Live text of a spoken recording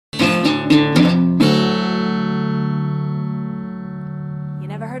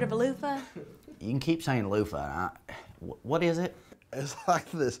You can keep saying loofah. What is it? It's like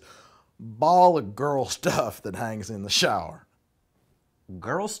this ball of girl stuff that hangs in the shower.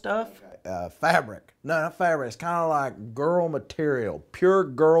 Girl stuff? Fabric. No, not fabric. It's kind of like girl material. Pure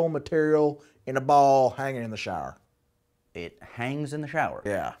girl material in a ball hanging in the shower. It hangs in the shower?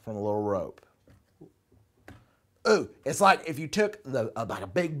 Yeah, from a little rope. Ooh, it's like if you took like a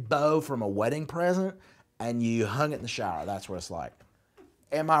big bow from a wedding present and you hung it in the shower. That's what it's like.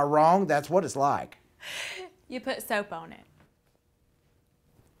 Am I wrong? That's what it's like. You put soap on it.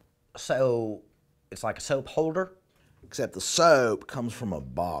 So, it's like a soap holder? Except the soap comes from a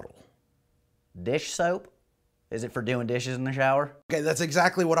bottle. Dish soap? Is it for doing dishes in the shower? Okay, that's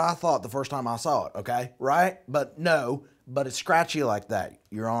exactly what I thought the first time I saw it, okay? Right? But no, but it's scratchy like that.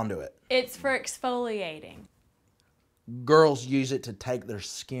 You're onto it. It's for exfoliating. Girls use it to take their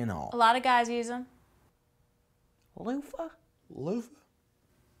skin off. A lot of guys use them. Loofah? Loofah?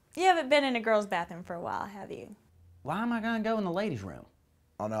 You haven't been in a girl's bathroom for a while, have you? Why am I going to go in the ladies' room?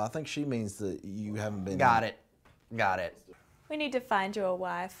 Oh, no, I think she means that you haven't been... Got it. Got it. We need to find you a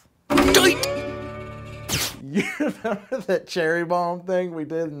wife. You remember that cherry bomb thing we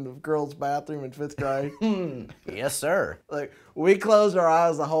did in the girls' bathroom in 5th grade? Yes, sir. Like, we closed our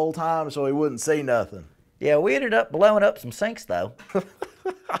eyes the whole time so we wouldn't see nothing. Yeah, we ended up blowing up some sinks, though.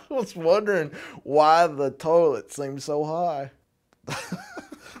 I was wondering why the toilet seemed so high.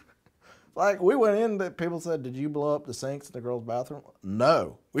 Like, we went in, people said, did you blow up the sinks in the girls' bathroom?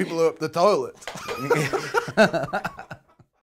 No, we blew up the toilets.